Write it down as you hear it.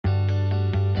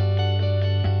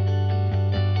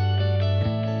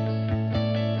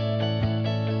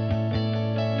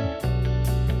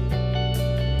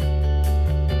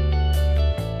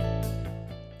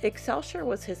Excelsior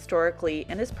was historically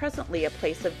and is presently a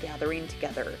place of gathering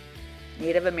together.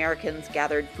 Native Americans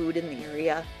gathered food in the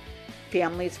area.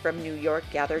 Families from New York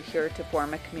gathered here to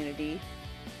form a community.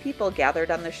 People gathered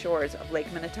on the shores of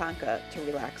Lake Minnetonka to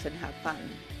relax and have fun.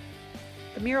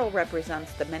 The mural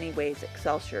represents the many ways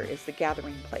Excelsior is the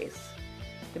gathering place.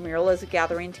 The mural is a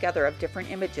gathering together of different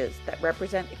images that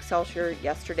represent Excelsior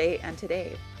yesterday and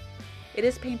today. It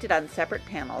is painted on separate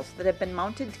panels that have been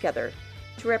mounted together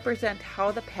to represent how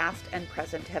the past and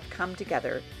present have come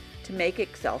together to make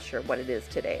Excelsior what it is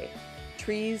today.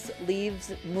 Trees,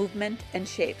 leaves, movement, and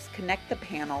shapes connect the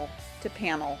panel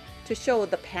to show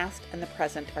the past and the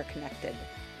present are connected.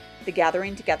 The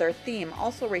Gathering Together theme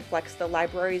also reflects the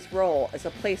library's role as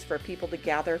a place for people to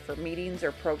gather for meetings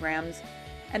or programs,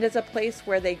 and as a place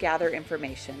where they gather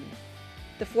information.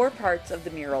 The 4 parts of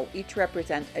the mural each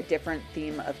represent a different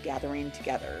theme of gathering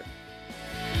together.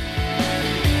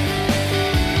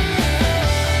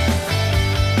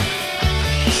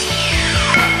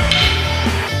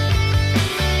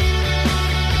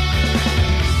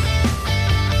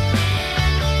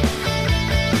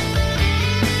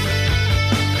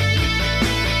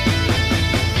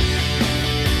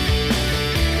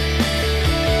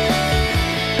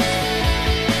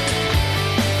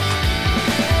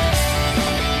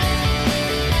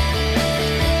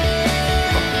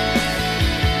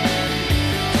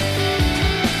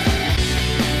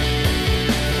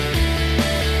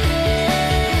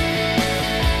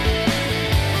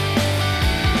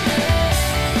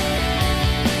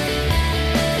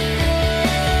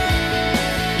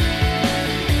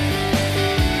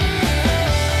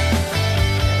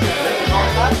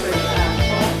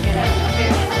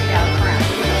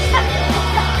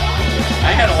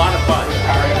 I had a lot of fun.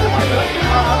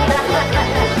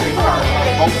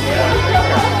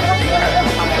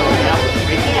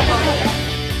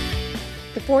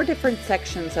 The 4 different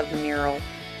sections of the mural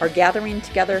are gathering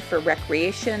together for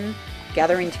recreation,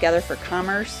 gathering together for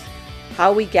commerce,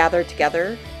 how we gather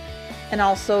together, and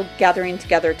also gathering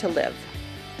together to live.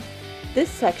 This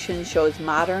section shows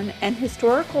modern and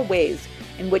historical ways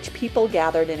in which people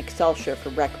gathered in Excelsior for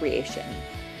recreation.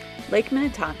 Lake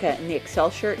Minnetonka in the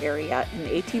Excelsior area in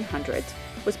the 1800s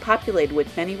was populated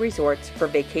with many resorts for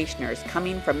vacationers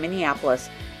coming from Minneapolis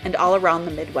and all around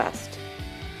the Midwest.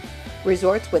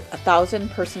 Resorts with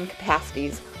 1,000-person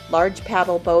capacities, large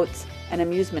paddle boats, and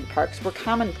amusement parks were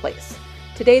commonplace.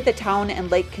 Today, the town and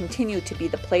lake continue to be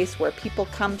the place where people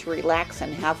come to relax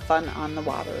and have fun on the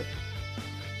water.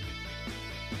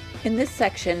 In this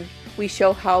section, we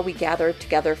show how we gather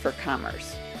together for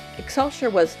commerce. Excelsior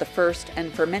was the first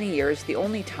and for many years the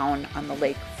only town on the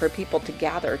lake for people to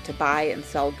gather to buy and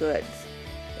sell goods.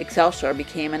 Excelsior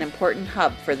became an important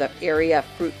hub for the area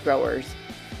fruit growers.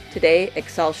 Today,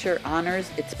 Excelsior honors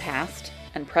its past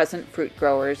and present fruit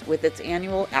growers with its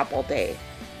annual Apple Day.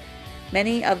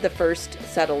 Many of the first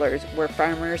settlers were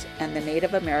farmers, and the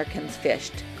Native Americans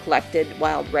fished, collected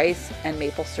wild rice and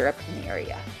maple syrup in the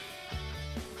area.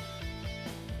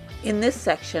 In this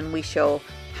section, we show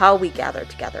how we gather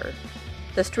together.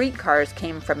 The streetcars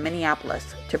came from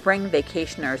Minneapolis to bring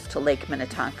vacationers to Lake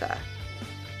Minnetonka.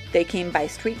 They came by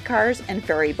streetcars and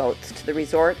ferry boats to the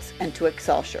resorts and to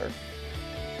Excelsior.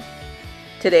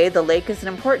 Today, the lake is an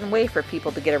important way for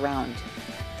people to get around.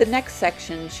 The next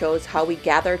section shows how we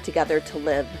gather together to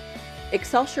live.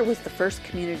 Excelsior was the first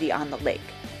community on the lake.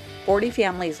 40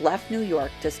 families left New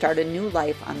York to start a new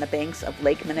life on the banks of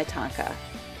Lake Minnetonka.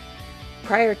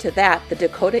 Prior to that, the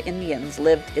Dakota Indians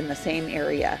lived in the same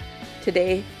area.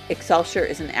 Today, Excelsior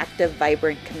is an active,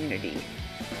 vibrant community.